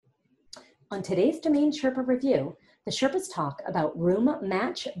On today's Domain Sherpa review, the Sherpas talk about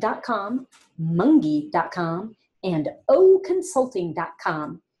roommatch.com, Mungi.com, and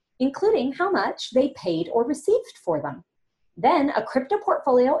oconsulting.com, including how much they paid or received for them. Then a crypto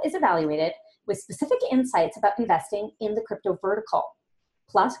portfolio is evaluated with specific insights about investing in the crypto vertical.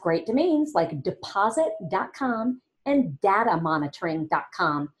 Plus great domains like deposit.com and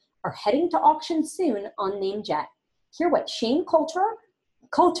datamonitoring.com are heading to auction soon on Namejet. Hear what Shane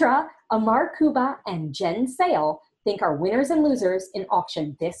Coltra, Amar Kuba, and Jen Sale think are winners and losers in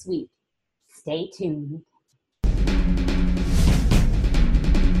auction this week. Stay tuned.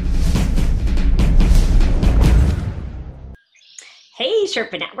 Hey,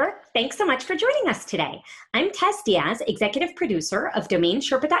 Sherpa Network. Thanks so much for joining us today. I'm Tess Diaz, executive producer of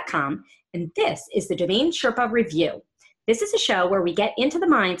DomainSherpa.com, and this is the Domain Sherpa Review. This is a show where we get into the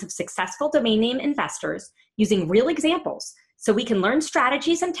minds of successful domain name investors using real examples so we can learn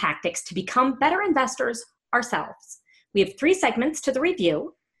strategies and tactics to become better investors ourselves. We have 3 segments to the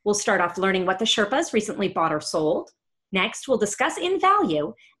review. We'll start off learning what the Sherpas recently bought or sold. Next, we'll discuss in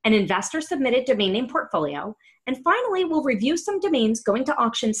value an investor-submitted domain name portfolio. And finally, we'll review some domains going to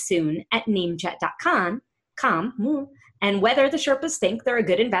auction soon at namejet.com and whether the Sherpas think they're a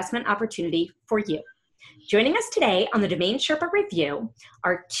good investment opportunity for you. Joining us today on the Domain Sherpa Review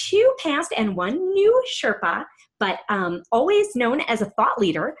are 2 past and 1 new Sherpa, but always known as a thought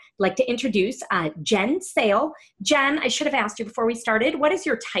leader. I'd like to introduce Jen Sale. Jen, I should have asked you before we started, what is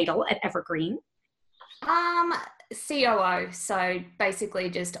your title at Evergreen? COO, so basically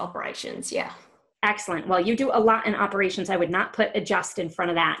just operations, yeah. Excellent. Well, you do a lot in operations. I would not put a just in front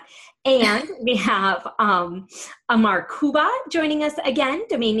of that. And we have Amar Kuba joining us again,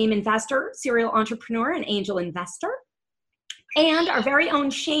 domain name investor, serial entrepreneur, and angel investor. And our very own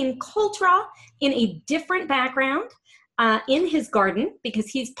Shane Coltra in a different background in his garden because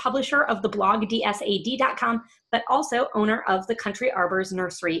he's publisher of the blog dsad.com, but also owner of the Country Arbors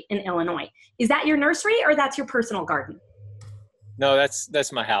Nursery in Illinois. Is that your nursery or that's your personal garden? No,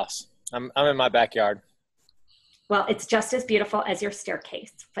 that's my house. I'm in my backyard. Well, it's just as beautiful as your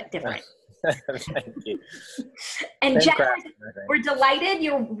staircase, but different. Thank you. And Jen, we're delighted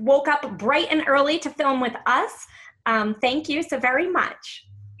you woke up bright and early to film with us. Thank you so very much.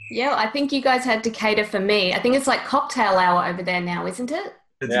 Yeah, I think you guys had to cater for me. I think it's like cocktail hour over there now, isn't it?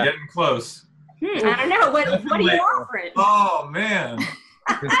 It's getting close. I don't know. What are you offering? Oh, man.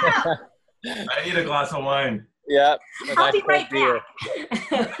 I need a glass of wine. Yeah. I'll be right back.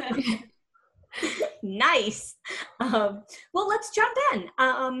 Nice. Well, let's jump in.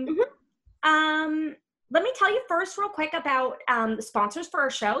 Let me tell you first real quick about the sponsors for our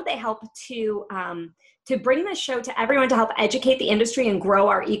show. They help to bring this show to everyone to help educate the industry and grow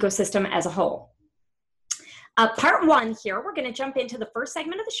our ecosystem as a whole. Part 1 here, we're going to jump into the first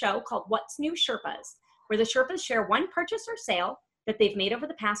segment of the show called What's New Sherpas, where the Sherpas share one purchase or sale that they've made over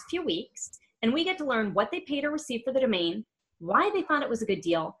the past few weeks, and we get to learn what they paid or received for the domain, why they thought it was a good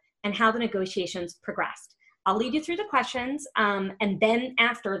deal, and how the negotiations progressed. I'll lead you through the questions, and then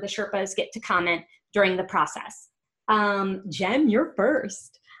after, the Sherpas get to comment during the process. Jen, you're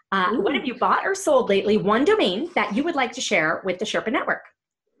first. What have you bought or sold lately, one domain that you would like to share with the Sherpa Network?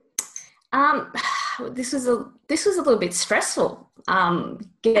 This was a little bit stressful,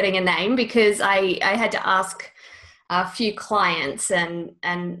 getting a name, because I had to ask a few clients and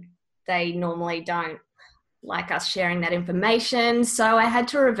they normally don't like us sharing that information. So I had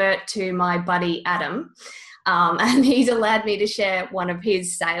to revert to my buddy Adam, and he's allowed me to share one of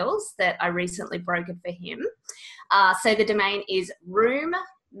his sales that I recently brokered for him. So the domain is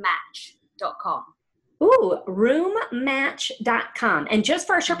roommatch.com. Ooh, roommatch.com. And just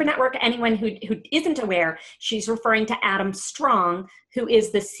for our Sherpa Network, anyone who isn't aware, she's referring to Adam Strong, who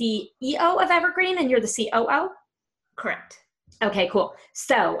is the CEO of Evergreen, and you're the COO? Correct. Okay, cool.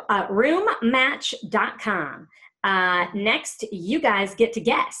 So roommatch.com. Next, you guys get to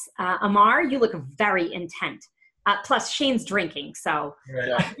guess. Amar, you look very intent. Plus, Shane's drinking, so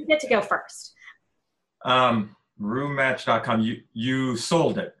you get to go first. Roommatch.com. You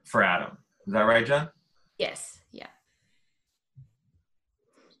sold it for Adam. Is that right, Jen? Yes. Yeah.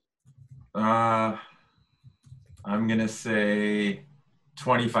 I'm going to say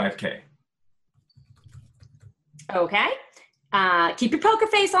 $25K. Okay. Keep your poker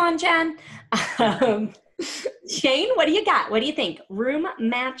face on, Jen. Shane, what do you got? What do you think?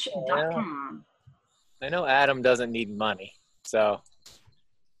 Roommatch.com. I know Adam doesn't need money, so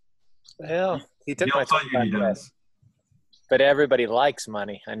he took my $25K. But everybody likes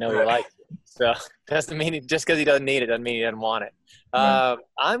money. I know he likes it. So doesn't mean just because he doesn't need it doesn't mean he doesn't want it.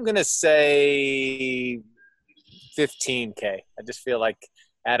 I'm gonna say $15K. I just feel like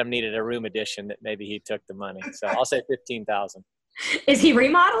Adam needed a room addition that maybe he took the money. So I'll say 15,000. Is he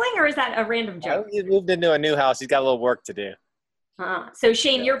remodeling or is that a random joke? He moved into a new house. He's got a little work to do. So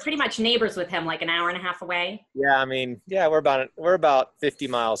Shane, you're pretty much neighbors with him, like an hour and a half away. Yeah, I mean, yeah, we're about 50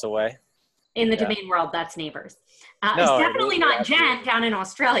 miles away. In the domain world, that's neighbors. No, it's definitely not Jen down in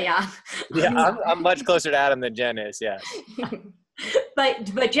Australia. Yeah, I'm much closer to Adam than Jen is. Yeah.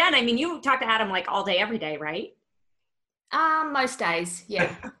 But Jen, I mean, you talk to Adam like all day, every day, right? Most days,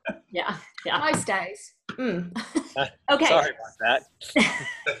 yeah. Yeah. Most days. Okay. Sorry about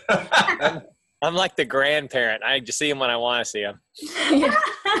that. I'm like the grandparent. I just see him when I want to see him.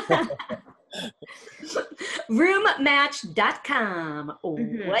 Roommatch.com.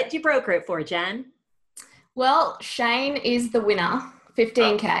 What'd you broker it for, Jen? Well, Shane is the winner,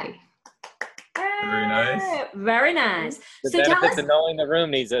 15K. Very nice. Very nice. The So benefits of knowing the room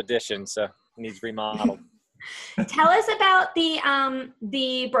needs addition, so it needs remodeled. tell us about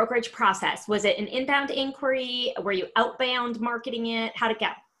the brokerage process. Was it an inbound inquiry? Were you outbound marketing it? How'd it go?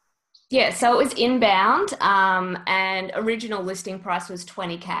 Yeah, so it was inbound, and original listing price was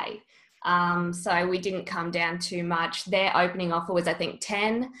 20K. So we didn't come down too much. Their opening offer was, I think,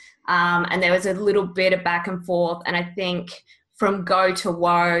 10, and there was a little bit of back and forth. And I think from go to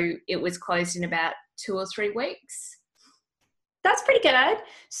woe, it was closed in about 2 or 3 weeks. That's pretty good.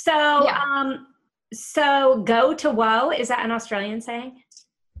 So, so go to woe, is that an Australian saying?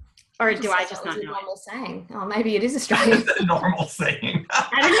 Or do I just not know? Normal saying. Oh, maybe it is Australian. It's a normal saying.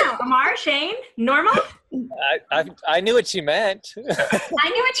 I don't know. Amar, Shane, normal? I knew what she meant. I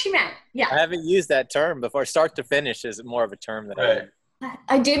knew what she meant. Yeah. I haven't used that term before. Start to finish is more of a term that Right.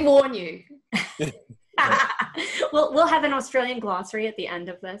 I did warn you. We'll have an Australian glossary at the end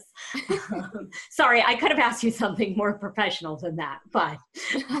of this. Sorry, I could have asked you something more professional than that, but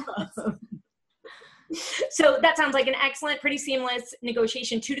so that sounds like an excellent, pretty seamless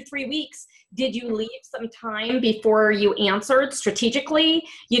negotiation. 2 to 3 weeks. Did you leave some time before you answered strategically?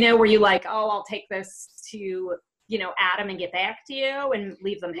 You know, were you like, oh, I'll take this to, Adam and get back to you and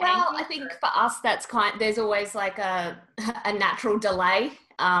leave them hanging? Well, I think for us, there's always like a natural delay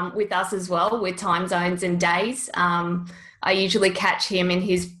with us as well, with time zones and days. I usually catch him in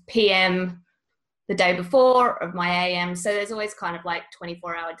his PM the day before of my AM. So there's always kind of like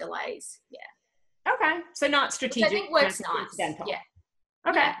 24-hour delays. Yeah. Okay. So not strategic. Which I think works nice. Incidental. Yeah.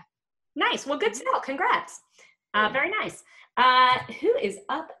 Okay. Yeah. Nice. Well, good sale. Congrats. Very nice. Who is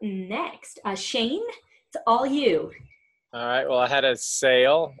up next? Shane, it's all you. All right. Well, I had a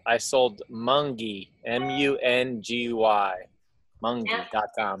sale. I sold Mungy, M-U-N-G-Y,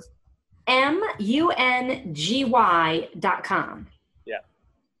 Mungy.com. MUNGY.com. Yeah.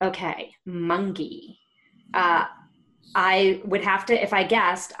 Okay. Mungy. I would have to, if I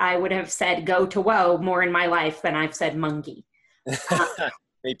guessed, I would have said go to woe more in my life than I've said Mungy.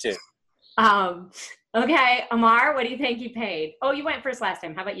 Me too. Okay, Amar, what do you think you paid? Oh, you went first last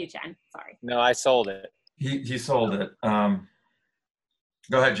time. How about you, Jen? Sorry. No, I sold it. He sold it. Go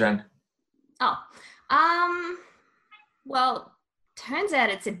ahead, Jen. Well, turns out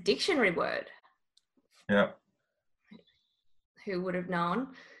it's a dictionary word. Yeah. Who would have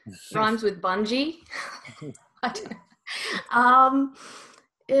known? Rhymes with bungee.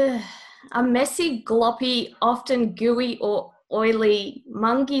 A messy, gloppy, often gooey or oily,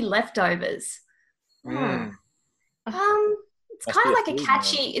 mungy leftovers. Mm. It's Must kind of be a like a food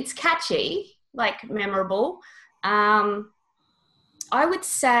catchy. name. It's catchy, like memorable. I would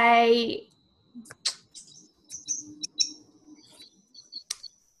say.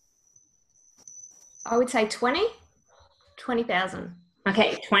 I would say 20,000.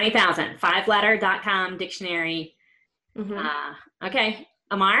 Okay, 20,000. 5letter.com dictionary. Mm-hmm. Okay,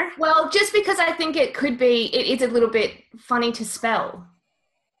 Amar? Well, just because I think it is a little bit funny to spell.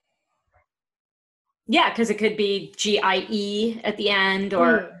 Yeah, because it could be GIE at the end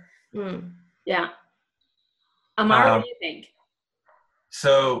or, yeah. Amar, what do you think?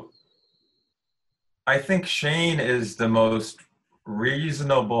 So I think Shane is the most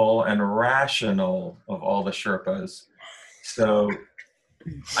reasonable and rational of all the Sherpas. So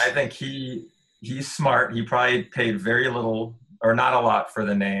I think he's smart. He probably paid very little or not a lot for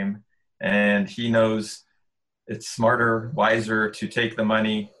the name. And he knows it's smarter, wiser to take the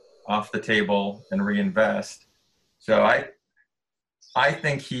money off the table and reinvest. So I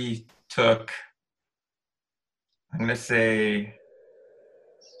think he took, I'm going to say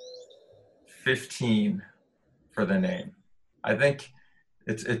 15 for the name. I think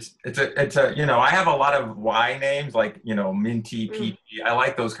it's a I have a lot of Y names like, Minty, Peachy. I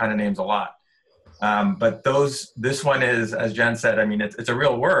like those kind of names a lot. But this one is, as Jen said, I mean, it's a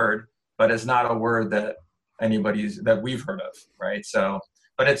real word, but it's not a word that that we've heard of, right? So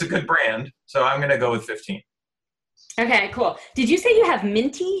but it's a good brand. So I'm going to go with 15. Okay, cool. Did you say you have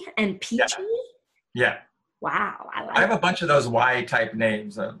minty and peachy? Yeah. Wow, I have a bunch of those Y type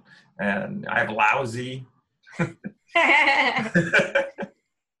names, and I have lousy.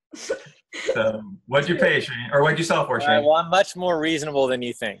 So what'd you pay, Shane? Or what'd you sell for, Shane? Well, I'm much more reasonable than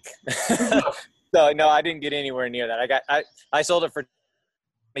you think. So no, I didn't get anywhere near that. I sold it for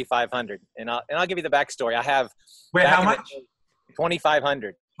 $2,500, and I'll give you the backstory. I have. Wait, how much?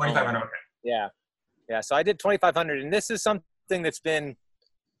 $2,500. $2,500. Okay. Yeah. So I did $2,500, and this is something that's been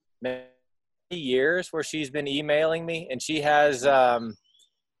many years where she's been emailing me, and she has, I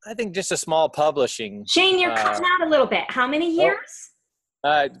think, just a small publishing. Shane, you're cutting out a little bit. How many years?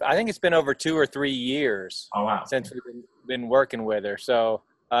 I think it's been over 2 or 3 years. Oh, wow. Since we've been working with her. So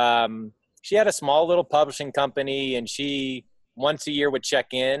she had a small little publishing company, and she once a year would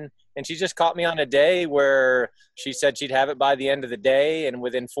check in. And she just caught me on a day where she said she'd have it by the end of the day, and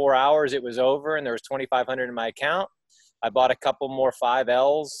within 4 hours it was over, and there was $2,500 in my account. I bought a couple more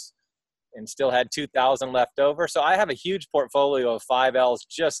 5Ls and still had 2,000 left over. So I have a huge portfolio of 5Ls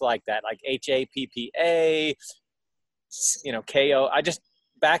just like that, like HAPPA, KO.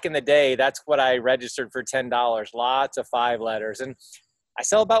 Back in the day, that's what I registered for $10. Lots of 5 letters, and I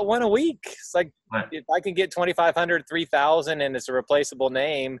sell about one a week. It's like, if I can get 2,500, 3,000, and it's a replaceable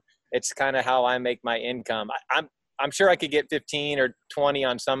name, it's kind of how I make my income. I'm sure I could get 15 or 20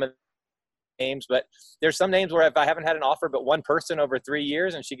 on some of the names, but there's some names where if I haven't had an offer but one person over 3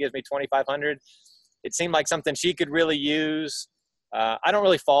 years and she gives me 2,500, it seemed like something she could really use. I don't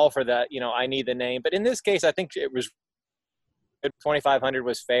really fall for that, I need the name, but in this case, I think it was 2,500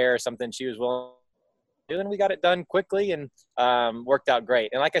 was fair, something she was willing to do, and we got it done quickly and worked out great.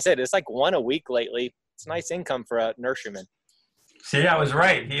 And like I said, it's like one a week lately. It's nice income for a nurseryman. See, I was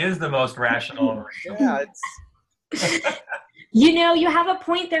right. He is the most rational. Yeah, you have a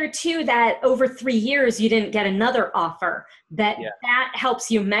point there too, that over 3 years you didn't get another offer. That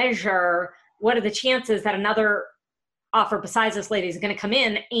helps you measure what are the chances that another offer besides this lady is going to come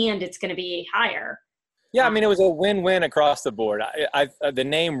in and it's going to be higher. Yeah, I mean, it was a win-win across the board. The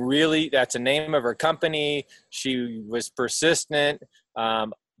name really, that's a name of her company. She was persistent.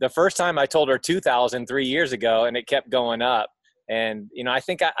 The first time I told her 2,000 3 years ago, and it kept going up. And, I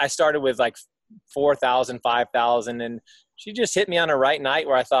think I started with like 4,000, 5,000, and she just hit me on a right night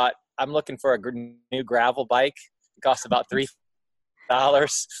where I thought, I'm looking for a new gravel bike. It costs about $3.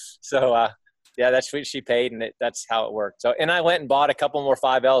 So, that's what she paid, and that's how it worked. So, and I went and bought a couple more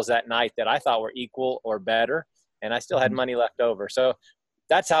 5Ls that night that I thought were equal or better, and I still had money left over. So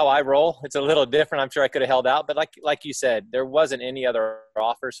that's how I roll. It's a little different. I'm sure I could have held out, but like you said, there wasn't any other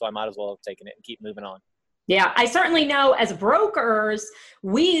offer, so I might as well have taken it and keep moving on. Yeah, I certainly know as brokers,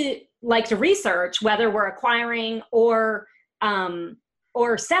 we like to research whether we're acquiring or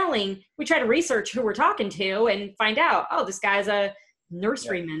selling. We try to research who we're talking to and find out, oh, this guy's a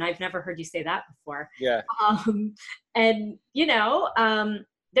nurseryman. Yeah. I've never heard you say that before. Yeah. And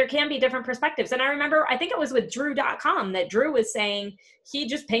there can be different perspectives. And I remember, I think it was with Drew.com that Drew was saying he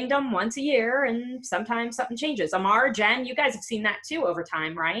just pinged them once a year and sometimes something changes. Amar, Jen, you guys have seen that too over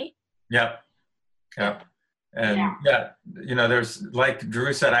time, right? Yep. And there's, like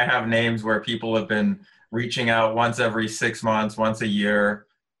Drew said, I have names where people have been reaching out once every 6 months, once a year.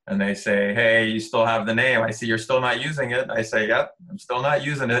 And they say, hey, you still have the name. I see you're still not using it. I say, yep, I'm still not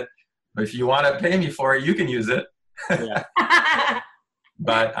using it. But if you want to pay me for it, you can use it. Yeah.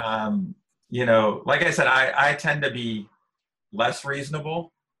 But, like I said, I tend to be less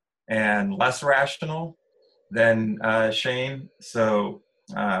reasonable and less rational than Shane. So,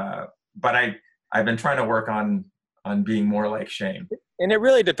 but I've been trying to work on being more like Shane. And it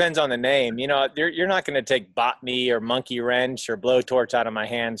really depends on the name. You're not going to take Botany or Monkey Wrench or Blowtorch out of my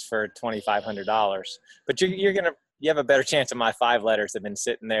hands for $2,500. But you have a better chance of my 5 letters have been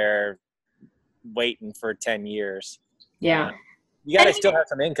sitting there waiting for 10 years. Yeah. You got to still have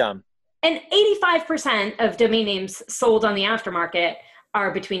some income. And 85% of domain names sold on the aftermarket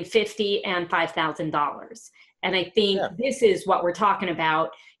are between $50,000 and $5,000. And I think this is what we're talking about.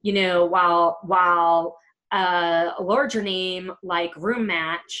 While a larger name like Room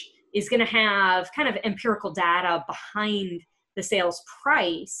Match is going to have kind of empirical data behind the sales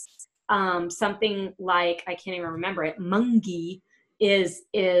price, something like, I can't even remember it, Mungie is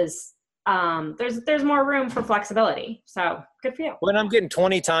there's more room for flexibility. So good for you. When I'm getting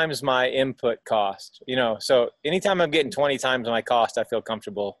 20 times my input cost, so anytime I'm getting 20 times my cost, I feel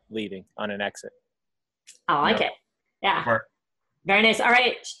comfortable leaving on an exit. I like it. Yeah. Smart. Very nice. All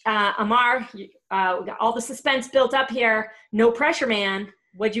right, Amar, we got all the suspense built up here. No pressure, man.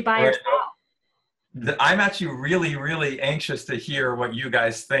 What'd you buy or sell? I'm actually really, really anxious to hear what you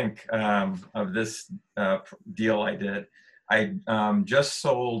guys think of this deal I did. I just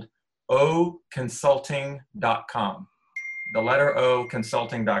sold oconsulting.com. The letter O,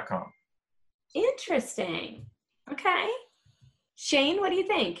 consulting.com. Interesting. Okay. Shane, what do you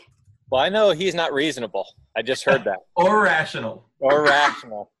think? Well, I know he's not reasonable. I just heard that. Or rational. Or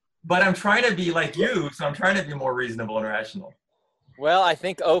rational. But I'm trying to be like you, so I'm trying to be more reasonable and rational. Well, I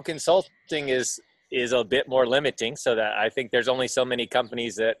think O Consulting is a bit more limiting, so that I think there's only so many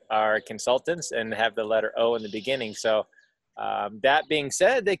companies that are consultants and have the letter O in the beginning. So that being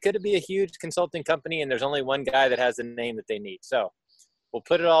said, they could be a huge consulting company, and there's only one guy that has the name that they need. So we'll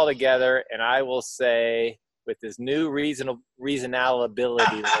put it all together, and I will say, with this new reasonability,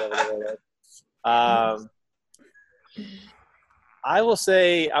 I will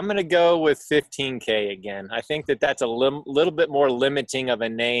say I'm going to go with 15K again. I think that's a little bit more limiting of a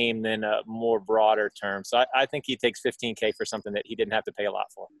name than a more broader term. So I think he takes 15K for something that he didn't have to pay a lot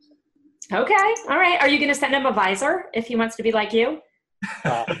for. Okay. All right. Are you going to send him a visor if he wants to be like you?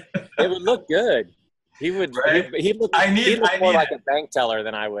 It would look good. He would. Right? He'd look more like a bank teller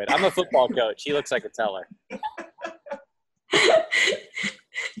than I would. I'm a football coach. He looks like a teller.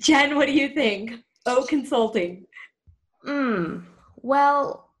 Jen, what do you think? O Consulting.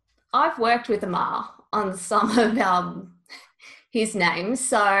 Well, I've worked with Amar on some of his names,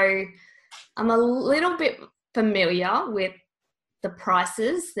 so I'm a little bit familiar with the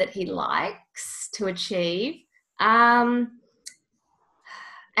prices that he likes to achieve. And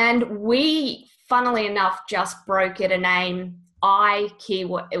we, funnily enough, just broke it a name,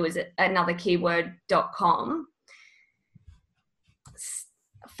 it was another keyword.com,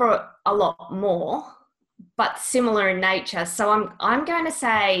 for a lot more, but similar in nature. So I'm going to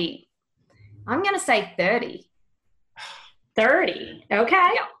say 30. 30. Okay.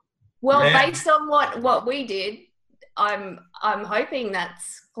 Yeah. Well, Man. based on what we did, I'm hoping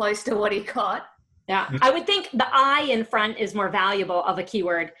that's close to what he got. Yeah. I would think the I in front is more valuable of a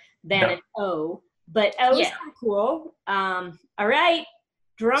keyword than an O, but O is kind of cool. All right.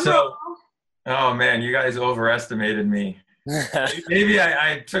 Drum roll. Oh man, you guys overestimated me. Maybe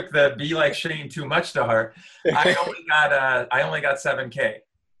I took the be like Shane too much to heart. I only got 7K.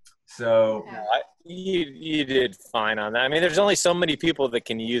 So you did fine on that. I mean, there's only so many people that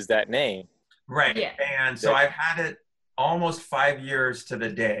can use that name. Right. Yeah. And so I've had it almost 5 years to the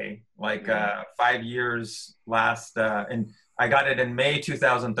day, 5 years last, and I got it in May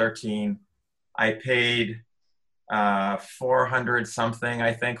 2013. I paid 400 something,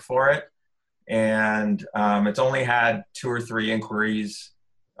 I think, for it. And it's only had 2 or 3 inquiries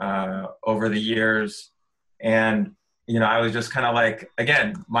over the years. And, I was just kind of like,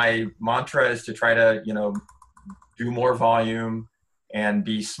 again, my mantra is to try to, do more volume and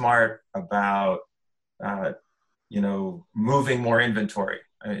be smart about, moving more inventory.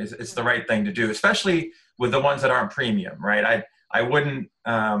 It's the right thing to do, especially with the ones that aren't premium, right? I wouldn't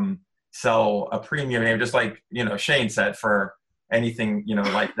sell a premium name, just like, Shane said, for anything,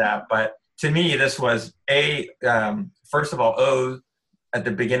 like that. But to me, this was first of all, O at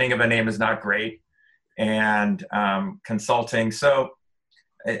the beginning of a name is not great. And consulting. So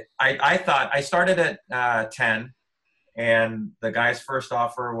I thought I started at 10, and the guy's first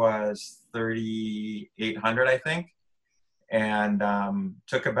offer was 3,800, I think, and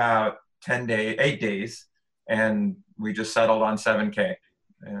took about 8 days, and we just settled on 7K.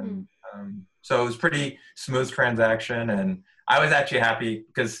 And so it was pretty smooth transaction, and I was actually happy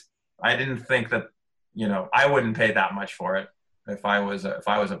because I didn't think that I wouldn't pay that much for it if I was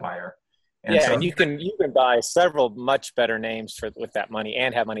a buyer. And and you can buy several much better names with that money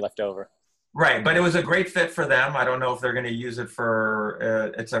and have money left over. Right, but it was a great fit for them. I don't know if they're going to use it for.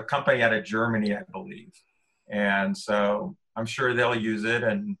 It's a company out of Germany, I believe, and so I'm sure they'll use it.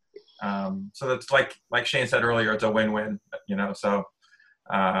 And so that's like Shane said earlier, it's a win-win. So,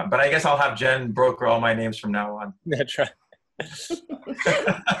 but I guess I'll have Jen broker all my names from now on. That's right.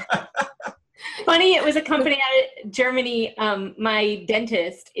 Funny, it was a company out of Germany. My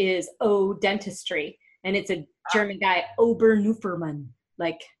dentist is O Dentistry, and it's a German guy, Obernuffermann.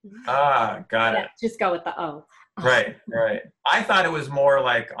 Got it. Just go with the O. Right. I thought it was more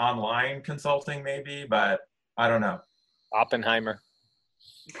like online consulting, maybe, but I don't know. Oppenheimer.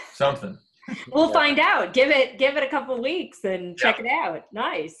 Something. We'll find out. Give it a couple of weeks and check it out.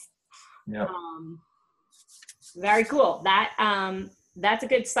 Nice. Yeah. Very cool. That's a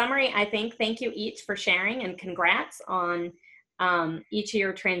good summary, I think. Thank you each for sharing, and congrats on each of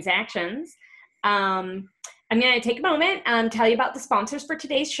your transactions. I'm going to take a moment and tell you about the sponsors for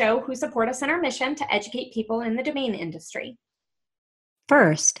today's show who support us in our mission to educate people in the domain industry.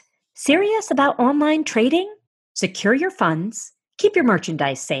 First, Serious about online trading? Secure your funds, keep your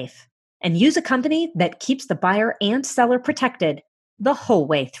merchandise safe, and use a company that keeps the buyer and seller protected the whole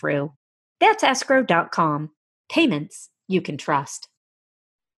way through. That's escrow.com. Payments you can trust.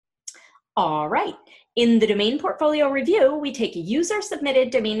 All right. In the domain portfolio review, we take user-submitted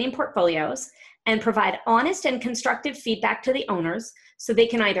domain name portfolios and provide honest and constructive feedback to the owners so they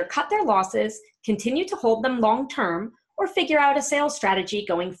can either cut their losses, continue to hold them long-term, or figure out a sales strategy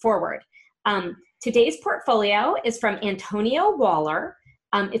going forward. Today's portfolio is from Antonio Waller.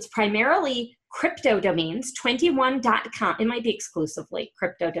 It's primarily crypto domains, 21.com. It might be exclusively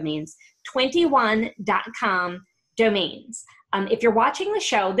crypto domains, 21.com domains. If you're watching the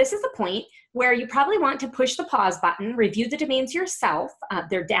show, this is the point where you probably want to push the pause button, review the domains yourself.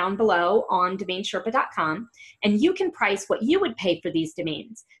 They're down below on domainsherpa.com, and you can price what you would pay for these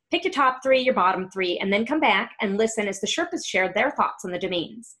domains. Pick your top 3, your bottom 3, and then come back and listen as the Sherpas share their thoughts on the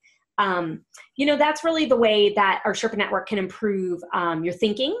domains. That's really the way that our Sherpa Network can improve your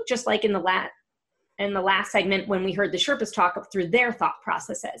thinking, just like in the last segment when we heard the Sherpas talk through their thought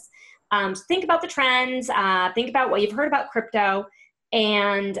processes. Think about the trends, think about what you've heard about crypto,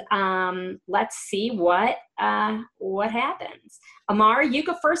 and let's see what happens. Amar, you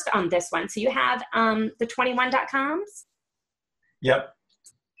go first on this one. So you have the 21.coms? Yep.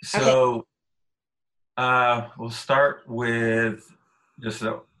 So we'll start with just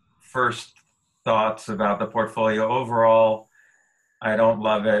the first thoughts about the portfolio. Overall, I don't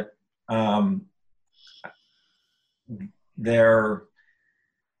love it. I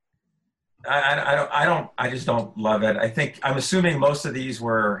just don't love it. I'm assuming most of these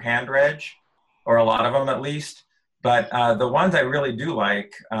were hand reg, or a lot of them at least. But the ones I really do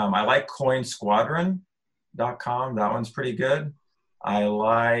like, I like CoinSquadron.com. That one's pretty good. I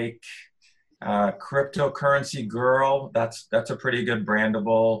like Cryptocurrency Girl. That's a pretty good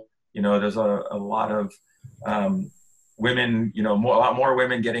brandable. There's a lot of women. A lot more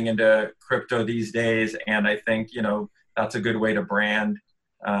women getting into crypto these days, and I think that's a good way to brand.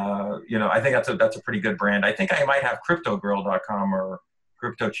 I think that's a pretty good brand. I think I might have CryptoGirl.com or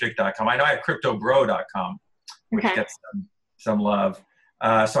CryptoChick.com. I know I have CryptoBro.com, which gets some love.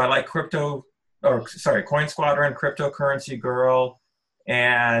 So I like Coin Squadron, Cryptocurrency Girl,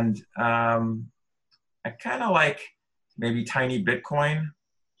 and I kind of like maybe Tiny Bitcoin.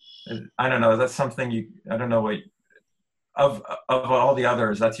 I don't know. That's something I don't know what. Of all the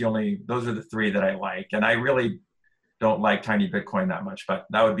others, those are the 3 that I like, and I really don't like Tiny Bitcoin that much, but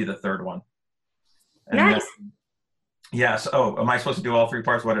that would be the third one. And nice. Yes. Oh, am I supposed to do all 3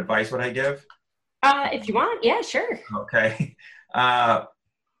 parts? What advice would I give? If you want, yeah, sure. Okay. A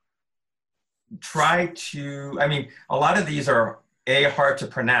lot of these are hard to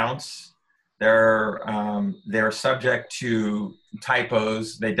pronounce. They're subject to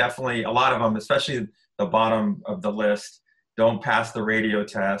typos. They definitely, a lot of them, especially the bottom of the list, don't pass the radio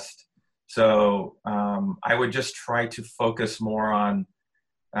test. So I would just try to focus more on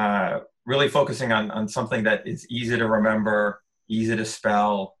really focusing on something that is easy to remember, easy to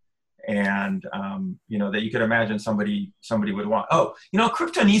spell, and that you could imagine somebody would want.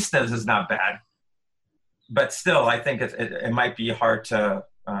 Cryptonistas is not bad, but still, I think it might be hard to.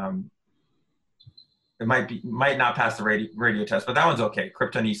 It might not pass the radio test, but that one's okay.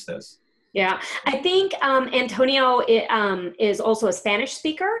 Cryptonistas. Yeah, I think Antonio is also a Spanish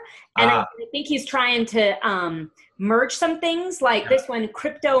speaker, and I think he's trying to merge some things. Like this one,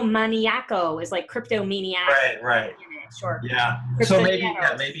 Cryptomaniaco is like Cryptomaniac. Right. Sure. Yeah. So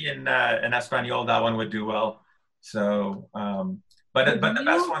maybe in Espanol that one would do well. So, but the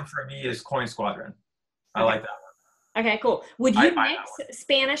best one for me is Coin Squadron. I like that one. Okay, cool. Would you mix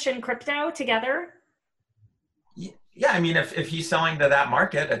Spanish and crypto together? Yeah, if he's selling to that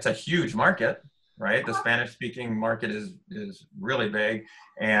market, it's a huge market, right? The Spanish-speaking market is really big,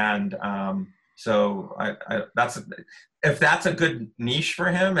 and so if that's a good niche for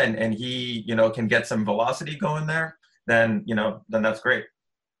him, and he can get some velocity going there, then that's great.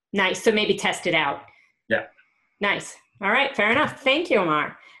 Nice. So maybe test it out. Yeah. Nice. All right. Fair enough. Thank you,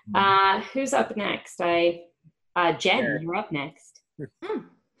 Omar. Who's up next? Jen, you're up next.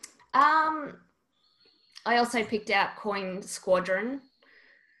 I also picked out Coin Squadron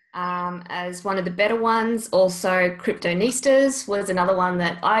as one of the better ones. Also, Cryptonistas was another one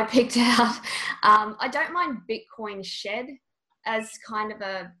that I picked out. I don't mind Bitcoin Shed as kind of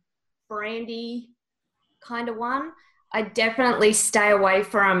a brandy kind of one. I definitely stay away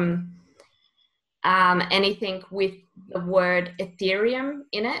from anything with the word Ethereum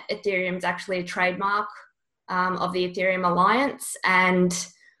in it. Ethereum's actually a trademark of the Ethereum Alliance, and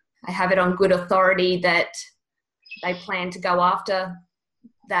I have it on good authority that they plan to go after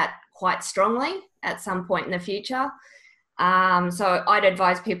that quite strongly at some point in the future. So I'd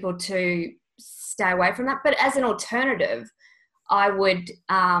advise people to stay away from that. But as an alternative, I would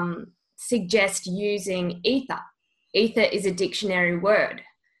suggest using Ether. Ether is a dictionary word.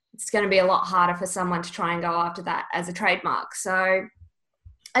 It's going to be a lot harder for someone to try and go after that as a trademark. So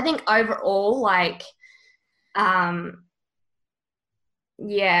I think overall, like, I'd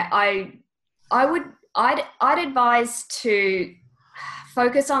advise to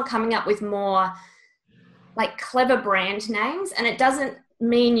focus on coming up with more like clever brand names, and it doesn't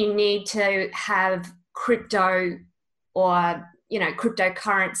mean you need to have crypto or, you know,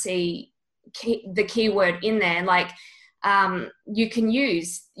 cryptocurrency, the keyword in there. Like, you can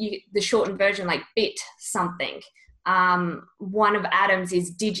use the shortened version, like bit something. One of Adam's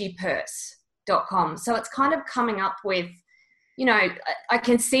is digipurse.com. So it's kind of coming up with, you know, I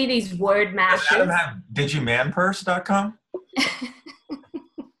can see these word mashes. Does Adam have digimanpurse.com?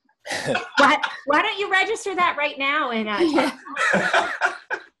 Why don't you register that right now? And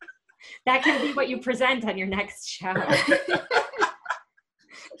that can be what you present on your next show.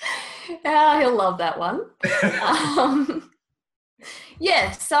 He'll love that one.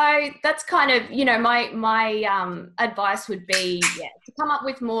 Yeah, so that's kind of, you know, my advice would be, to come up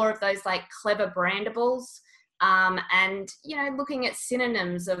with more of those like clever brandables, and, you know, looking at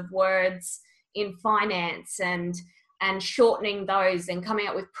synonyms of words in finance and shortening those and coming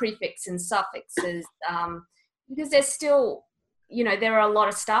up with prefix and suffixes, because there's still, you know, there are a lot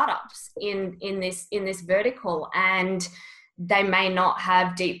of startups in this vertical, and they may not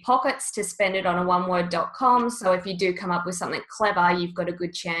have deep pockets to spend it on a oneword.com. So if you do come up with something clever, you've got a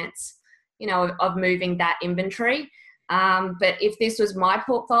good chance, you know, of moving that inventory. But if this was my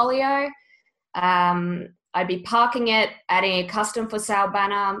portfolio, I'd be parking it, adding a custom for sale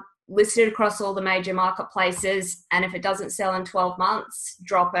banner, listed across all the major marketplaces. And if it doesn't sell in 12 months,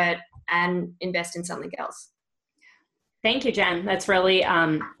 drop it and invest in something else. Thank you, Jen. That's really,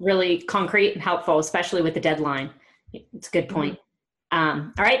 really concrete and helpful, especially with the deadline. It's a good point. All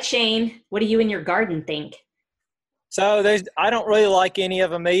right, Shane, what do you and your garden think? So I don't really like any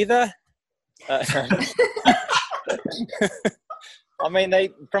of them either. I mean,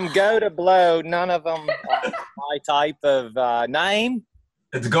 from go to blow, none of them are my type of name.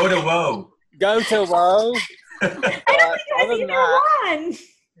 It's go to woe. Go to woe. I don't think I've either one. It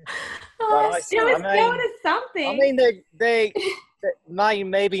was go to something. I mean, they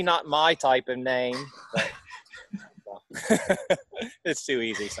maybe not my type of name, but it's too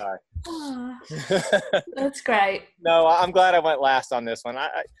easy. Sorry. That's great. No, I'm glad I went last on this one.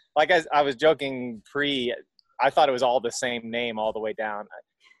 I was joking I thought it was all the same name all the way down.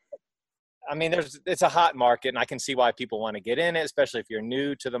 I mean, it's a hot market, and I can see why people want to get in it, especially if you're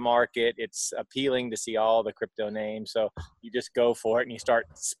new to the market. It's appealing to see all the crypto names. So you just go for it and you start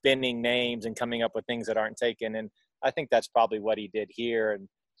spinning names and coming up with things that aren't taken. And I think that's probably what he did here. And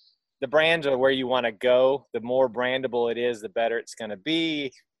the brands are where you want to go. The more brandable it is, the better it's going to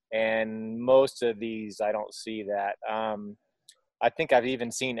be. And most of these, I don't see that. I think I've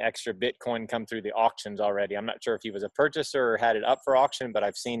even seen extra Bitcoin come through the auctions already. I'm not sure if he was a purchaser or had it up for auction, but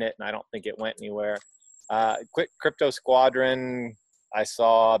I've seen it and I don't think it went anywhere. Quick Crypto Squadron, I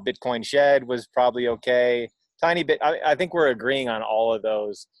saw Bitcoin Shed was probably okay. Tiny bit. I think we're agreeing on all of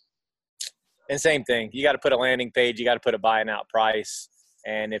those. And same thing, you got to put a landing page, you got to put a buy and out price.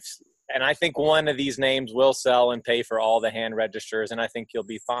 And I think one of these names will sell and pay for all the hand registers, and I think you'll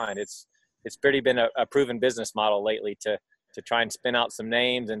be fine. It's pretty been a proven business model lately to try and spin out some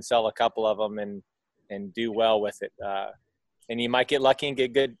names and sell a couple of them and do well with it. And you might get lucky and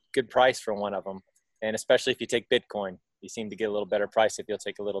get good price for one of them. And especially if you take Bitcoin, you seem to get a little better price if you'll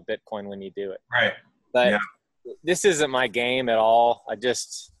take a little Bitcoin when you do it. Right. But This isn't my game at all.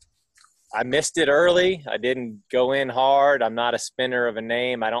 I missed it early. I didn't go in hard. I'm not a spinner of a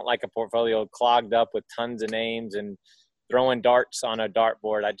name. I don't like a portfolio clogged up with tons of names and throwing darts on a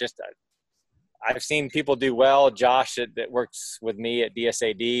dartboard. I've seen people do well. Josh that works with me at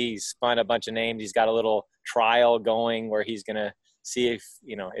DSAD, he's spun a bunch of names. He's got a little trial going where he's going to see if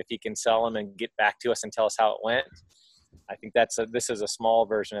he can sell them and get back to us and tell us how it went. I think this is a small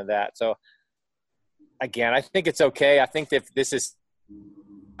version of that. So again, I think it's okay. I think if this is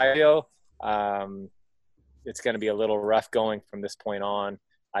it's going to be a little rough going from this point on.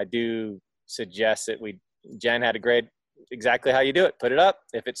 I do suggest that Jen had a great, exactly how you do it. Put it up.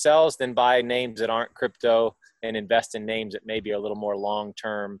 If it sells, then buy names that aren't crypto and invest in names that maybe are a little more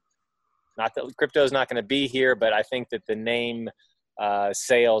long-term. Not that crypto is not going to be here, but I think that the name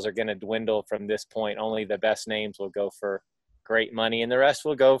sales are going to dwindle from this point. Only the best names will go for great money, and the rest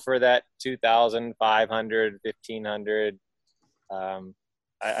will go for that $2,000, $500, $1,500.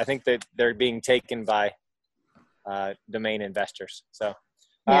 I think that they're being taken by domain investors. So,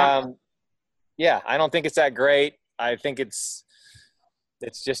 I don't think it's that great. I think it's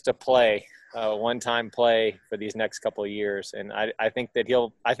just a play, a one-time play for these next couple of years. And I think that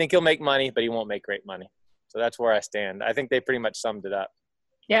he'll make money, but he won't make great money. So that's where I stand. I think they pretty much summed it up.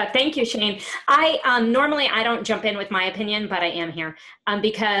 Yeah, thank you, Shane. I normally I don't jump in with my opinion, but I am here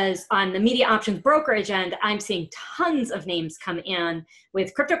because on the media options brokerage end, I'm seeing tons of names come in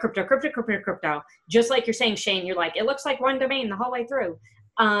with crypto, just like you're saying, Shane. You're like, it looks like one domain the whole way through.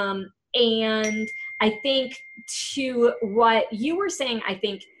 And I think to what you were saying, I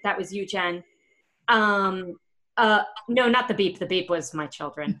think that was you, Jen. No, not the beep. The beep was my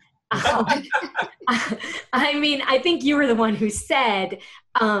children. I mean, I think you were the one who said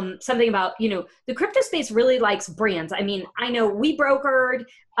something about, the crypto space really likes brands. I mean, I know we brokered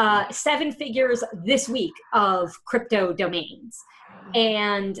 7 figures this week of crypto domains,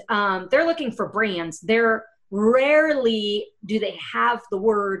 and they're looking for brands. They're rarely do they have the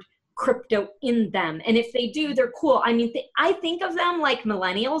word crypto in them. And if they do, they're cool. I mean, I think of them like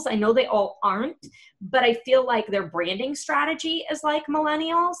millennials. I know they all aren't, but I feel like their branding strategy is like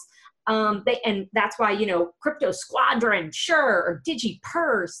millennials. And that's why, Crypto Squadron, sure, or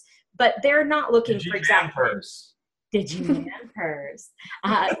DigiPurse, but they're not looking for exactly Digiman Purse.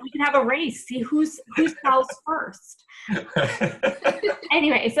 We can have a race, see who sells first.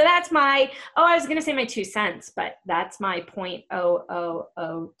 Anyway, so that's I was going to say my 2 cents, but that's my 0.0002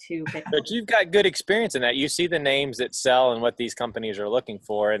 Bitcoin. But you've got good experience in that. You see the names that sell and what these companies are looking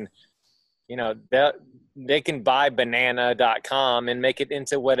for. And, they can buy banana.com and make it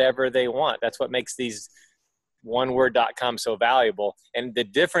into whatever they want. That's what makes these oneword.com so valuable. And the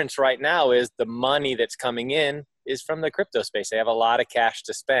difference right now is the money that's coming in is from the crypto space. They have a lot of cash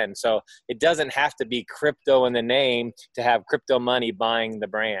to spend. So it doesn't have to be crypto in the name to have crypto money buying the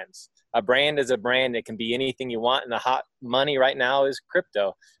brands. A brand is a brand. It can be anything you want. And the hot money right now is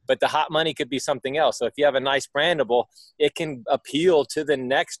crypto. But the hot money could be something else. So if you have a nice brandable, it can appeal to the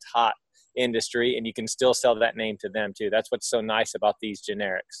next hot industry, and you can still sell that name to them too. That's what's so nice about these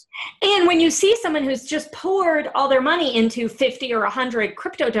generics. And when you see someone who's just poured all their money into 50 or 100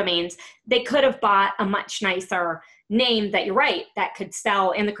 crypto domains, they could have bought a much nicer name that you're right, that could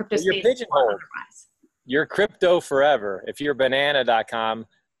sell in the crypto space. You're pigeonholed. You're crypto forever. If you're banana.com,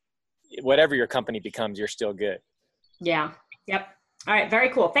 whatever your company becomes, you're still good. Yeah. Yep. All right. Very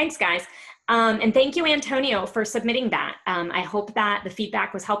cool. Thanks, guys. And thank you, Antonio, for submitting that. I hope that the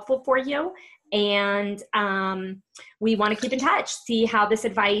feedback was helpful for you. And we want to keep in touch, see how this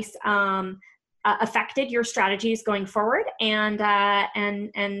advice affected your strategies going forward, and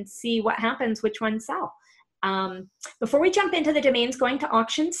see what happens, which ones sell. Before we jump into the domains going to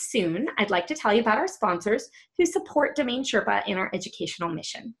auction soon, I'd like to tell you about our sponsors who support Domain Sherpa in our educational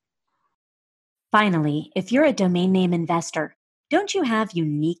mission. Finally, if you're a domain name investor, don't you have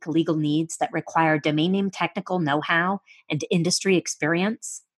unique legal needs that require domain name technical know-how and industry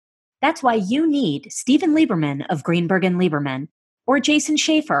experience? That's why you need Stephen Lieberman of Greenberg & Lieberman or Jason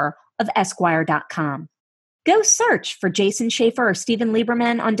Schaefer of Esquire.com. Go search for Jason Schaefer or Stephen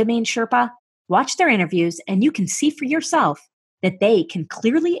Lieberman on Domain Sherpa, watch their interviews, and you can see for yourself that they can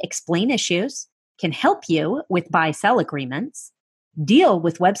clearly explain issues, can help you with buy-sell agreements, deal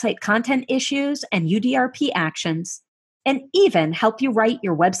with website content issues and UDRP actions, and even help you write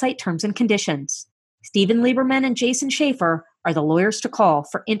your website terms and conditions. Stephen Lieberman and Jason Schaefer are the lawyers to call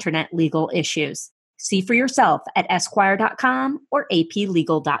for internet legal issues. See for yourself at Esquire.com or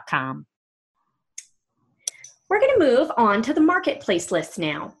APlegal.com. We're going to move on to the marketplace list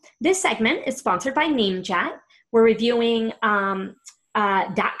now. This segment is sponsored by NameJet. We're reviewing .com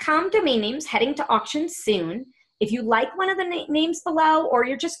domain names heading to auction soon. If you like one of the names below, or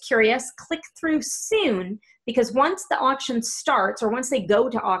you're just curious, click through soon, because once the auction starts, or once they go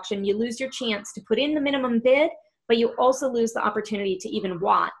to auction, you lose your chance to put in the minimum bid, but you also lose the opportunity to even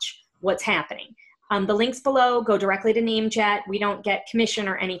watch what's happening. The links below go directly to NameJet. We don't get commission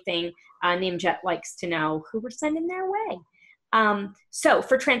or anything. NameJet likes to know who we're sending their way. So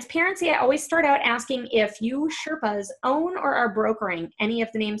for transparency, I always start out asking if you Sherpas own or are brokering any of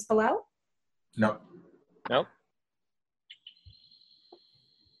the names below. No. Nope.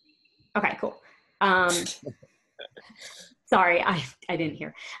 Okay, cool. Sorry, I didn't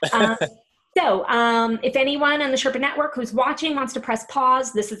hear. So if anyone on the Sherpa Network who's watching wants to press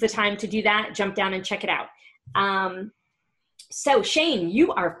pause, this is the time to do that. Jump down and check it out. So Shane,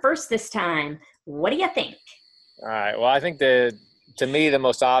 you are first this time. What do you think? All right. Well, I think to me, the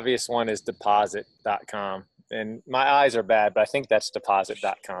most obvious one is deposit.com. And my eyes are bad, but I think that's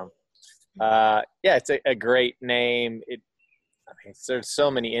deposit.com. Yeah, it's a great name. mean, there's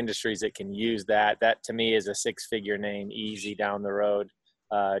so many industries that can use that. That to me is a 6-figure name, easy down the road.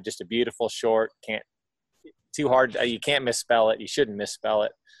 Just a beautiful short, too hard. You can't misspell it. You shouldn't misspell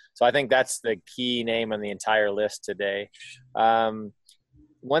it. So I think that's the key name on the entire list today. One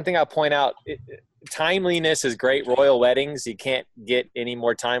thing I'll point out, timeliness is great. Royal Weddings, you can't get any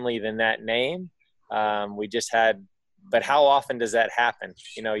more timely than that name. But how often does that happen?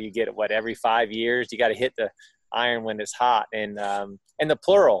 You get it, every 5 years? You got to hit the iron when it's hot. And the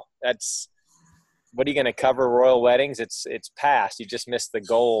plural, that's, what are you going to cover Royal Weddings? It's past. You just missed the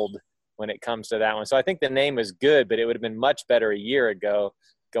gold when it comes to that one. So I think the name is good, but it would have been much better a year ago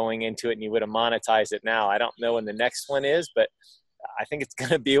going into it, and you would have monetized it now. I don't know when the next one is, but I think it's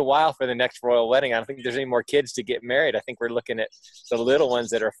going to be a while for the next Royal Wedding. I don't think there's any more kids to get married. I think we're looking at the little ones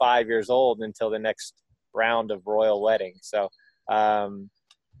that are 5 years old until the next round of Royal Wedding. So I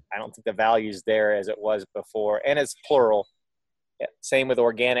don't think the value's there as it was before. And it's plural. Same with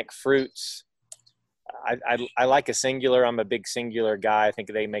organic fruits. I like a singular. I'm a big singular guy. I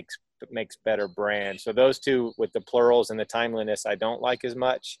think they makes better brands. So those two with the plurals and the timeliness, I don't like as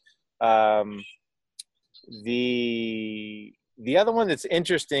much. The other one that's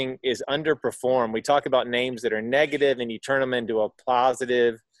interesting is underperform. We talk about names that are negative and you turn them into a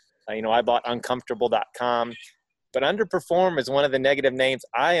positive. I bought uncomfortable.com, but underperform is one of the negative names.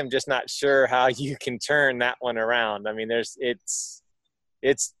 I am just not sure how you can turn that one around. I mean, it's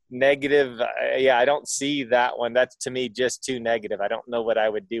negative. I don't see that one. That's to me just too negative. I don't know what I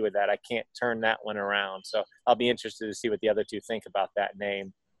would do with that. I can't turn that one around. So I'll be interested to see what the other two think about that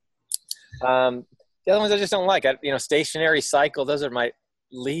name. The other ones I just don't like. Stationary Cycle. Those are my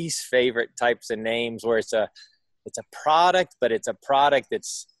least favorite types of names, where it's a product, but it's a product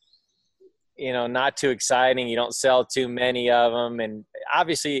that's not too exciting. You don't sell too many of them, and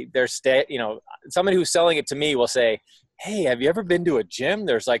obviously there's somebody who's selling it to me will say, "Hey, have you ever been to a gym?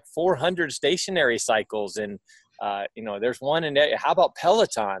 There's like 400 stationary cycles, and there's one in there. How about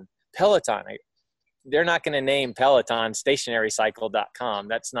Peloton? They're not going to name Peloton stationarycycle.com.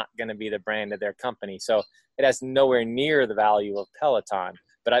 That's not going to be the brand of their company. So it has nowhere near the value of Peloton,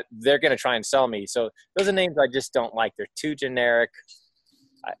 but they're going to try and sell me. So those are names I just don't like. They're too generic.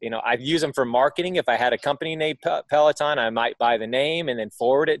 I'd use them for marketing. If I had a company named Peloton, I might buy the name and then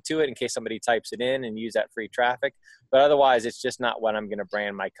forward it to it in case somebody types it in and use that free traffic. But otherwise, it's just not what I'm going to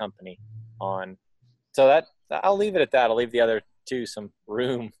brand my company on. So I'll leave it at that. I'll leave the other two some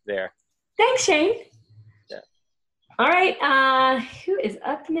room there. Thanks, Shane. Yeah. All right. Who is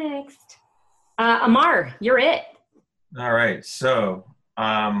up next? Amar, you're it. All right. So,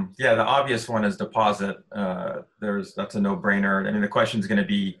 the obvious one is deposit. That's a no-brainer. I mean, the question is going to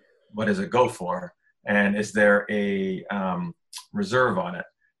be, what does it go for? And is there a reserve on it?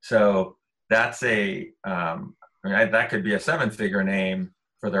 So that's that could be a 7-figure name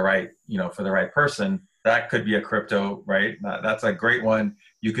for the right person. That could be a crypto, right? That's a great one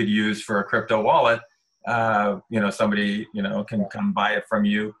you could use for a crypto wallet. Somebody, can come buy it from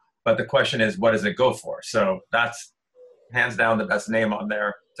you. But the question is, what does it go for? So that's hands down the best name on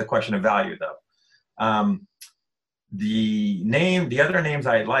there. It's a question of value, though. The other names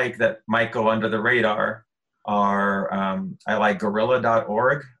I like that might go under the radar are, I like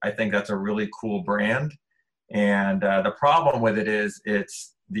gorilla.org. I think that's a really cool brand. And the problem with it is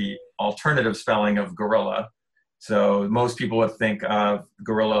it's the alternative spelling of gorilla. So most people would think of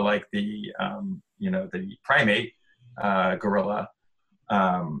gorilla like the primate gorilla,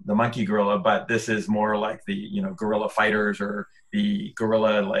 the monkey gorilla, but this is more like the, guerrilla fighters or the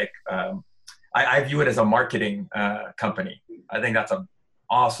gorilla, I view it as a marketing company. I think that's an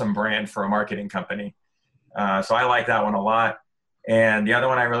awesome brand for a marketing company. So I like that one a lot. And the other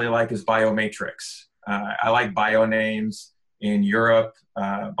one I really like is Biomatrix. I like bio names. In Europe,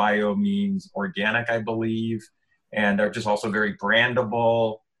 bio means organic, I believe. And they're just also very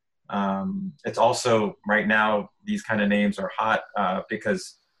brandable. It's also, right now, these kind of names are hot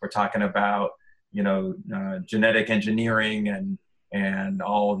because we're talking about, genetic engineering and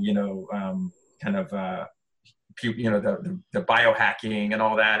all, the biohacking and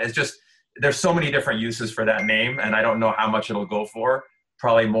all that. It's just, there's so many different uses for that name, and I don't know how much it'll go for.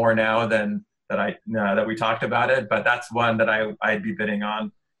 Probably more now than that we talked about it, but that's one that I'd be bidding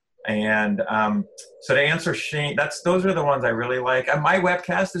on. And so to answer Shane, those are the ones I really like. My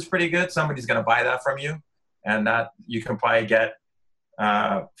Webcast is pretty good. Somebody's going to buy that from you, and that you can probably get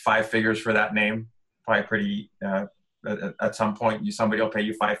 5 figures for that name. Probably pretty. At some point, somebody will pay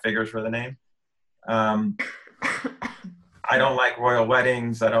you 5 figures for the name. I don't like Royal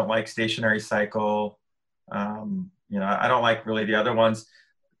Weddings. I don't like Stationary Cycle. I don't like really the other ones.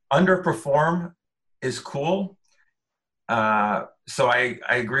 Underperform is cool. So I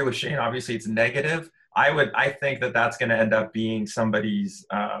agree with Shane. Obviously, it's negative. I think that that's going to end up being somebody's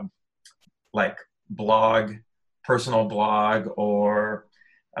like blog, personal blog, or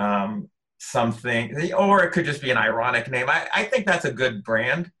something, or it could just be an ironic name. I think that's a good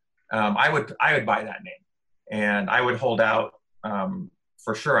brand. I would buy that name, and I would hold out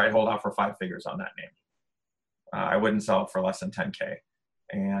for sure. I'd hold out for 5 figures on that name. I wouldn't sell it for less than 10K,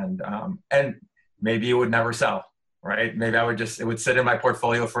 and maybe it would never sell. Right? Maybe it would sit in my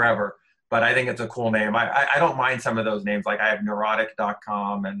portfolio forever. But I think it's a cool name. I don't mind some of those names. Like I have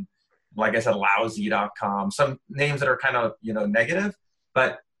neurotic.com and, like I said, lousy.com. Some names that are kind of, negative,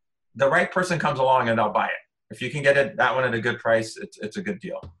 but the right person comes along and they'll buy it. If you can get that one at a good price, it's a good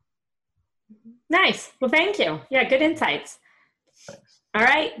deal. Nice. Well, thank you. Yeah, good insights. Thanks. All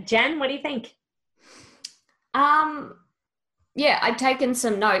right, Jen, what do you think? Yeah, I've taken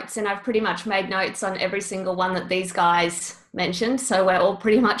some notes, and I've pretty much made notes on every single one that these guys mentioned. So we're all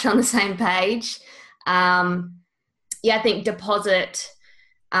pretty much on the same page. I think deposit,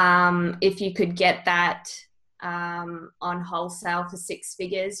 if you could get that on wholesale for 6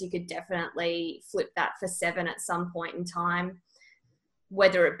 figures, you could definitely flip that for 7 at some point in time,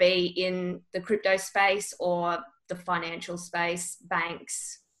 whether it be in the crypto space or the financial space,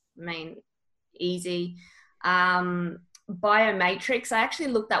 banks, easy. Biomatrix, I actually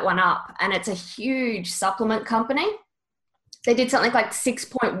looked that one up, and it's a huge supplement company. They did something like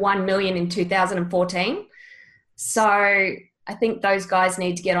 6.1 million in 2014. So I think those guys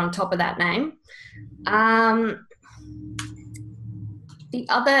need to get on top of that name. The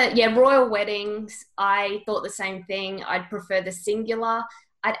other, Royal Weddings, I thought the same thing. I'd prefer the singular.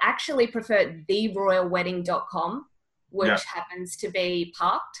 I'd actually prefer theroyalwedding.com, which happens to be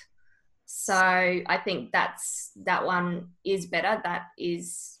parked. So I think that one is better. That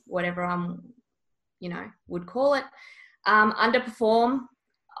is whatever would call it. Underperform,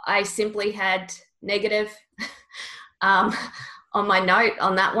 I simply had negative on my note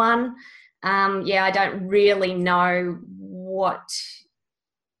on that one. I don't really know what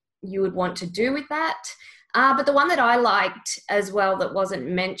you would want to do with that. But the one that I liked as well that wasn't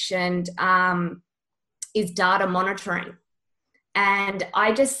mentioned is data monitoring. And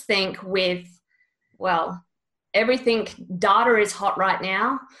I just think everything, data is hot right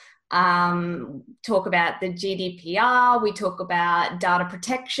now. Talk about the GDPR, we talk about data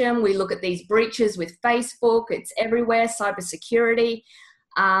protection, we look at these breaches with Facebook, it's everywhere, cybersecurity.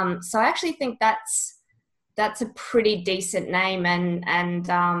 So I actually think that's a pretty decent name, and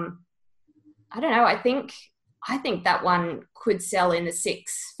I don't know, I think that one could sell in the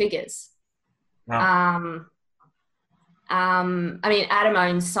 6 figures. Wow. Adam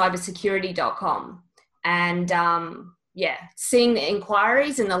owns cybersecurity.com, and seeing the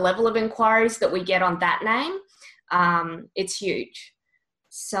inquiries and the level of inquiries that we get on that name, it's huge.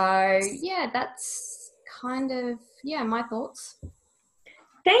 So that's kind of my thoughts.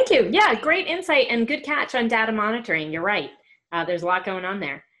 Thank you. Yeah, great insight and good catch on data monitoring. You're right. There's a lot going on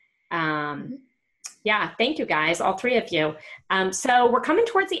there. Thank you guys, all 3 of you. So we're coming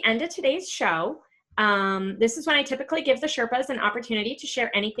towards the end of today's show. This is when I typically give the Sherpas an opportunity to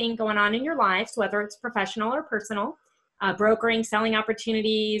share anything going on in your lives, whether it's professional or personal, brokering, selling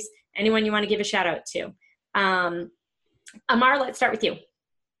opportunities, anyone you want to give a shout out to. Amar, let's start with you.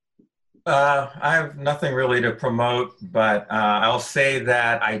 I have nothing really to promote, but I'll say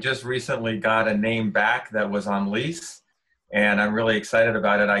that I just recently got a name back that was on lease, and I'm really excited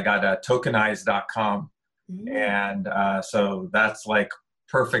about it. I got tokenize.com, and so that's like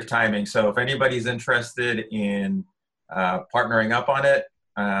perfect timing. So if anybody's interested in partnering up on it,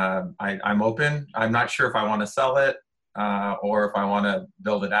 I'm open. I'm not sure if I want to sell it or if I want to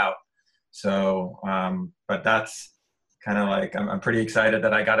build it out. So, but that's kind of like, I'm pretty excited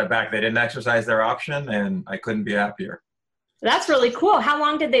that I got it back. They didn't exercise their option, and I couldn't be happier. That's really cool. How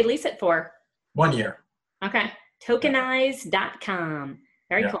long did they lease it for? 1 year. Okay. Tokenize.com.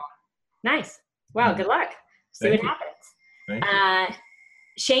 Very cool. Nice. Wow. Good luck. See what happens. Thank you.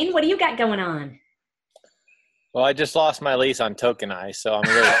 Shane, what do you got going on? Well, I just lost my lease on Tokenize, so I'm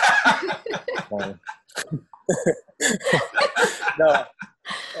really no.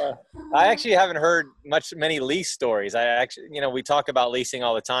 I actually haven't heard many lease stories. I actually, we talk about leasing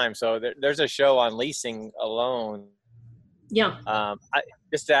all the time. So there's a show on leasing alone. Yeah. I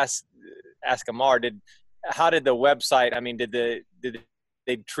just ask Amar, how did the website? Did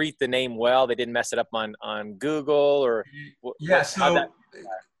they treat the name well? They didn't mess it up on Google or?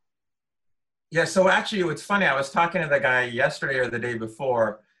 So actually, it's funny. I was talking to the guy yesterday or the day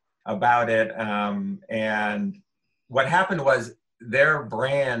before about it, and what happened was their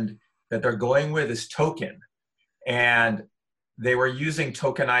brand that they're going with is Token. and they were using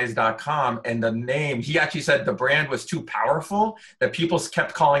tokenize.com, and the name, he actually said the brand was too powerful that people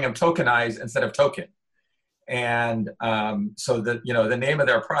kept calling him Tokenize instead of Token. And so the name of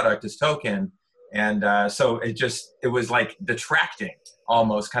their product is Token. And so it was like detracting,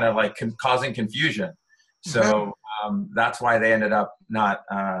 almost kind of like causing confusion. So that's why they ended up not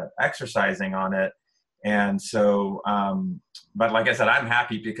exercising on it. And so, but like I said, I'm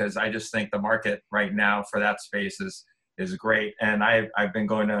happy because I just think the market right now for that space is great. And I've been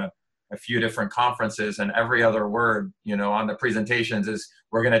going to a few different conferences, and every other word, on the presentations is,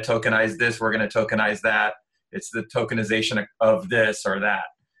 we're going to tokenize this, we're going to tokenize that. It's the tokenization of this or that.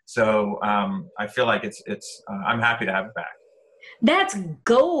 So I feel like I'm happy to have it back. That's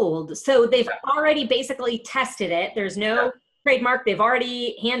gold. So they've already basically tested it. There's no trademark. They've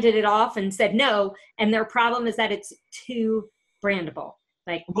already handed it off and said no. And their problem is that it's too brandable.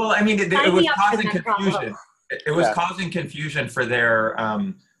 Well, I mean, it was causing confusion. It was causing confusion for their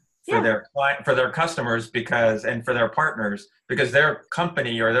for their customers and for their partners, because their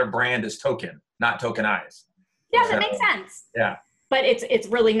company or their brand is Token, not Tokenize. Yeah, that makes sense. Yeah. But it's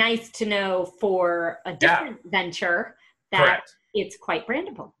really nice to know for a different venture that it's quite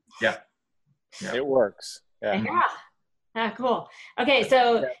brandable. Yeah. It works. Yeah. Cool. Okay,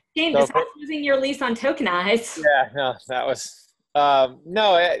 so Shane, discuss losing your lease on Tokenize. Yeah, no, that was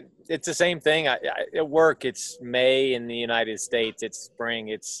it's the same thing. At work, it's May in the United States. It's spring.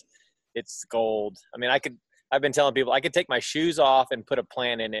 It's gold. I mean, I've been telling people I could take my shoes off and put a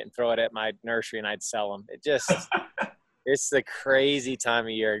plant in it and throw it at my nursery and I'd sell them. It's the crazy time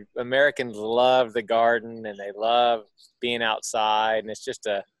of year. Americans love the garden and they love being outside. And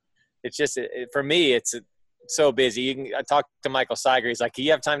for me, it's so busy. I talk to Michael Seiger. He's like, do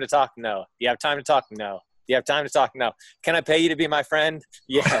you have time to talk? No. Do you have time to talk? No. Do you have time to talk? No. Can I pay you to be my friend?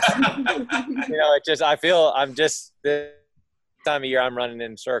 Yes. I feel I'm just this time of year I'm running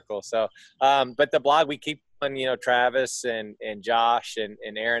in circles. So, but the blog, we keep on, Travis and Josh and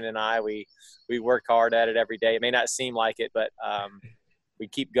Aaron and I, we work hard at it every day. It may not seem like it, but we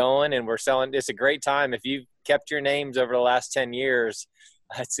keep going and we're selling. It's a great time. If you've kept your names over the last 10 years,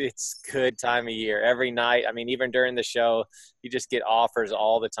 it's good time of year. Every night, I mean, even during the show, you just get offers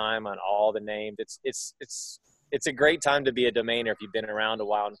all the time on all the names. It's a great time to be a domainer if you've been around a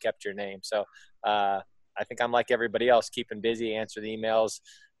while and kept your name. So I think I'm like everybody else, keeping busy, answer the emails,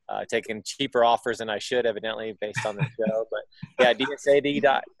 taking cheaper offers than I should, evidently, based on the show. But yeah,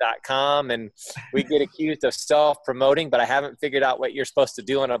 dsad.com, and we get accused of self-promoting, but I haven't figured out what you're supposed to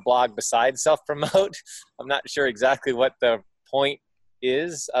do on a blog besides self-promote. I'm not sure exactly what the point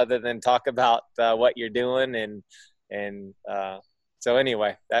is, other than talk about what you're doing. And so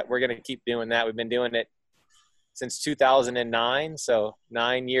anyway, that we're going to keep doing that. We've been doing it since 2009, so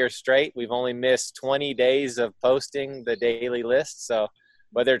 9 years straight. We've only missed 20 days of posting the daily list. So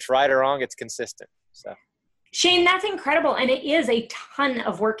whether it's right or wrong, it's consistent. So Shane, that's incredible. And it is a ton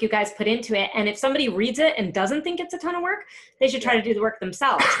of work you guys put into it. And if somebody reads it and doesn't think it's a ton of work, they should try to do the work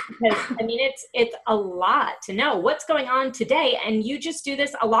themselves. Because, I mean, it's a lot to know what's going on today. And you just do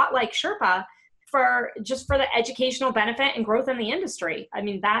this a lot like Sherpa for the educational benefit and growth in the industry. I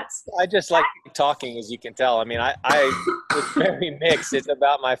mean, I just like talking, as you can tell. I mean, it's very mixed. It's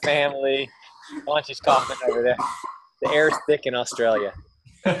about my family. Launchy's coughing over there. The air's thick in Australia.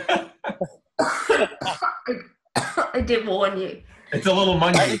 I did warn you. It's a little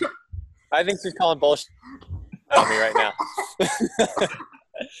mungy. I think she's calling bullshit on me right now.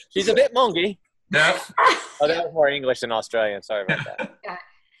 She's a bit mungy. Yeah. Oh, that was more English than Australian. Sorry about that.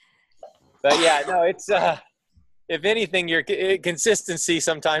 But yeah, no, it's if anything, your consistency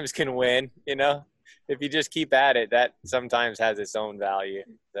sometimes can win. If you just keep at it, that sometimes has its own value.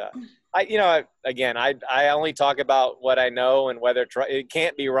 I only talk about what I know, and whether it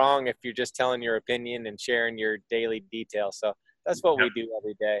can't be wrong if you're just telling your opinion and sharing your daily details. So that's what we do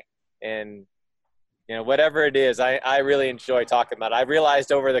every day. And, whatever it is, I really enjoy talking about it. I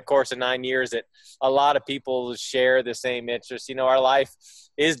realized over the course of 9 years that a lot of people share the same interests. Our life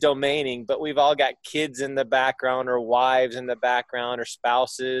is domaining, but we've all got kids in the background, or wives in the background, or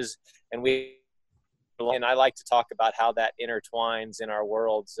spouses. And I like to talk about how that intertwines in our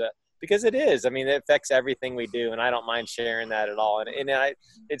worlds. Because it is. I mean, it affects everything we do, and I don't mind sharing that at all. And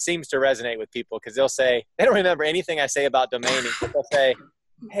it seems to resonate with people, because they'll say, they don't remember anything I say about domaining, but they'll say,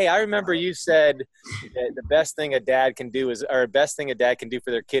 hey, I remember you said that the best thing a dad can do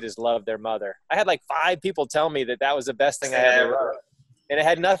for their kid is love their mother. I had like 5 people tell me that was the best thing I ever wrote. And it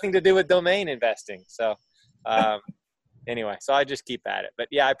had nothing to do with domain investing. So anyway, so I just keep at it. But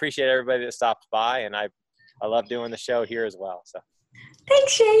yeah, I appreciate everybody that stops by, and I love doing the show here as well. So.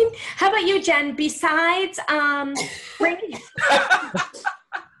 Thanks, Shane. How about you, Jen? Besides bringing...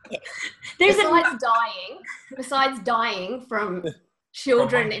 Besides dying from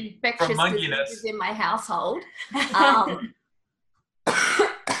children infectious diseases in my household,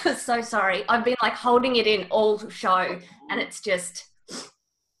 so sorry. I've been like holding it in all show, and it's just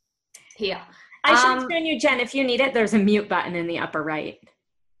here. I should turn you, Jen. If you need it, there's a mute button in the upper right.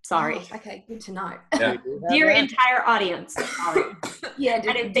 Sorry. Oh, okay, good to know. Yeah. Dear entire audience. Sorry. Yeah,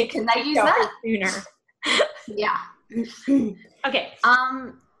 can they use that sooner? Yeah. Okay.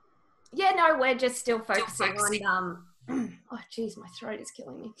 Yeah, no, we're just still focusing on oh geez, my throat is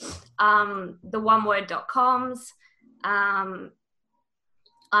killing me. The oneword.coms. I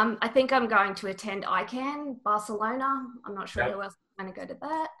think I'm going to attend ICANN Barcelona. I'm not sure who else is going to go to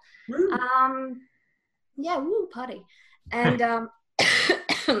that. Yeah, woo, party. And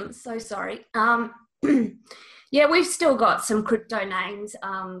so sorry. Yeah, we've still got some crypto names.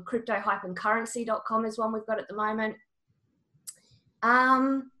 Crypto-currency.com is one we've got at the moment.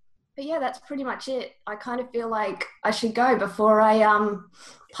 But yeah, that's pretty much it. I kind of feel like I should go before I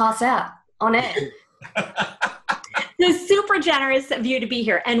pass out on air. It's super generous of you to be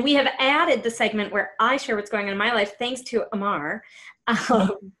here. And we have added the segment where I share what's going on in my life, thanks to Amar.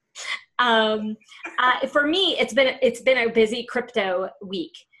 For me, it's been a busy crypto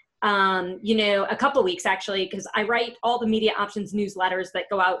week. A couple weeks actually, because I write all the media options newsletters that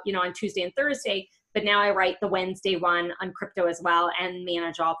go out, on Tuesday and Thursday, but now I write the Wednesday one on crypto as well and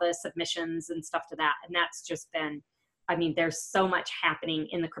manage all the submissions and stuff to that. And that's just been, there's so much happening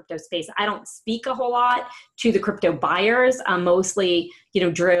in the crypto space. I don't speak a whole lot to the crypto buyers, mostly,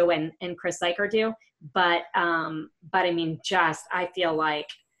 Drew and Chris Zeiker do. But I feel like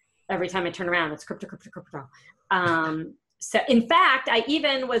every time I turn around, it's crypto. So in fact, I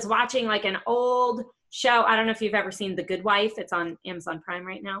even was watching like an old show. I don't know if you've ever seen The Good Wife. It's on Amazon Prime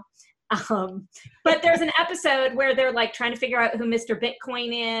right now. But there's an episode where they're like trying to figure out who Mr.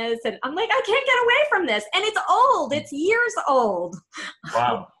 Bitcoin is. And I'm like, I can't get away from this. And it's old. It's years old.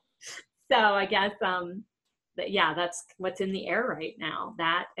 Wow. So I guess, that's what's in the air right now,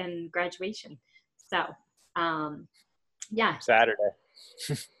 that and graduation. So, yeah.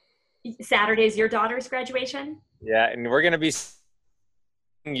 Saturday's your daughter's graduation? Yeah, and we're going to be,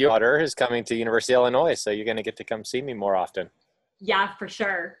 your daughter is coming to University of Illinois, so you're going to get to come see me more often. Yeah, for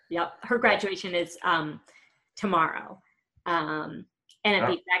sure. Yep. Her graduation is tomorrow. And at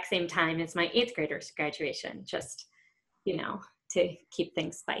the exact same time as my 8th grader's graduation, just, to keep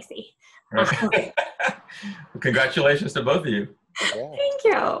things spicy. Right. Congratulations to both of you. Yeah. Thank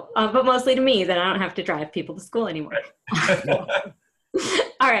you. But mostly to me, that I don't have to drive people to school anymore.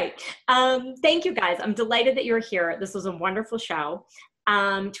 All right. Thank you guys. I'm delighted that you're here. This was a wonderful show. To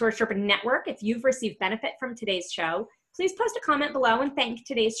our Sherpa Network, if you've received benefit from today's show, please post a comment below and thank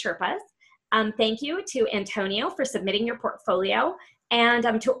today's Sherpas. Thank you to Antonio for submitting your portfolio.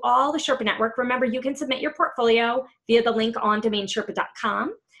 And to all the Sherpa Network, remember you can submit your portfolio via the link on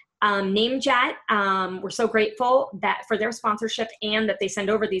domainsherpa.com. NameJet, we're so grateful for their sponsorship and that they send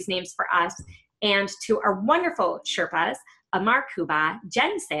over these names for us. And to our wonderful Sherpas, Amar Kuba,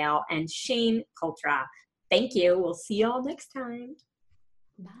 Jen Sale, and Shane Coltra. Thank you. We'll see you all next time.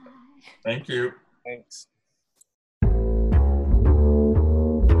 Bye. Thank you. Thanks.